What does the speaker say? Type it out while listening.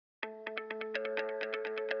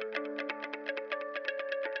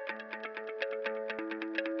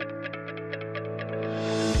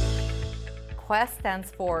QUEST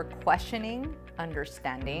stands for questioning,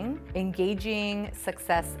 understanding, engaging,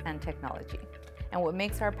 success, and technology. And what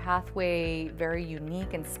makes our pathway very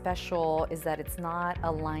unique and special is that it's not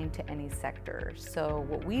aligned to any sector. So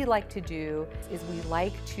what we like to do is we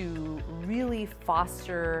like to really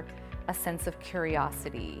foster a sense of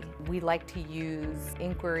curiosity. We like to use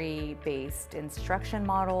inquiry-based instruction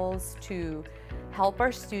models to help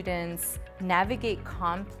our students navigate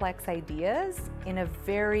complex ideas in a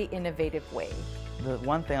very innovative way. The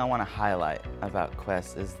one thing I want to highlight about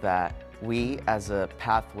QUEST is that we, as a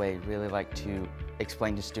pathway, really like to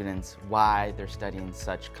explain to students why they're studying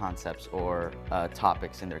such concepts or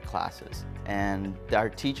topics in their classes. And our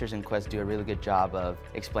teachers in QUEST do a really good job of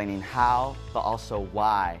explaining how, but also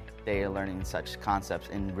why they are learning such concepts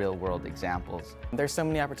in real-world examples. There's so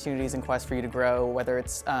many opportunities in QUEST for you to grow, whether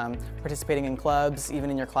it's participating in clubs,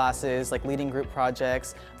 even in your classes, like leading group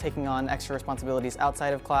projects, taking on extra responsibilities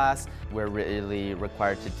outside of class. We're really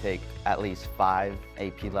required to take at least 5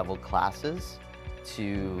 AP level classes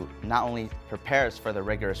to not only prepare us for the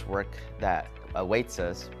rigorous work that awaits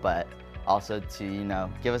us, but also to,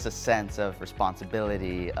 give us a sense of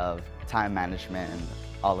responsibility, of time management, and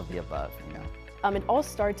all of the above, It all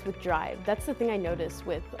starts with drive. That's the thing I notice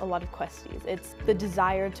with a lot of Questies. It's the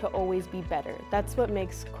desire to always be better. That's what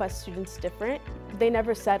makes Quest students different. They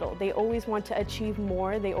never settle. They always want to achieve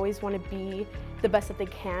more. They always want to be the best that they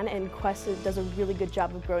can, and Quest does a really good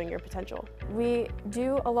job of growing your potential. We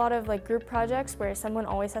do a lot of group projects where someone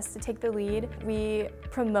always has to take the lead. We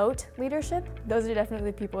promote leadership. Those are definitely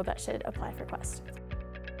the people that should apply for Quest.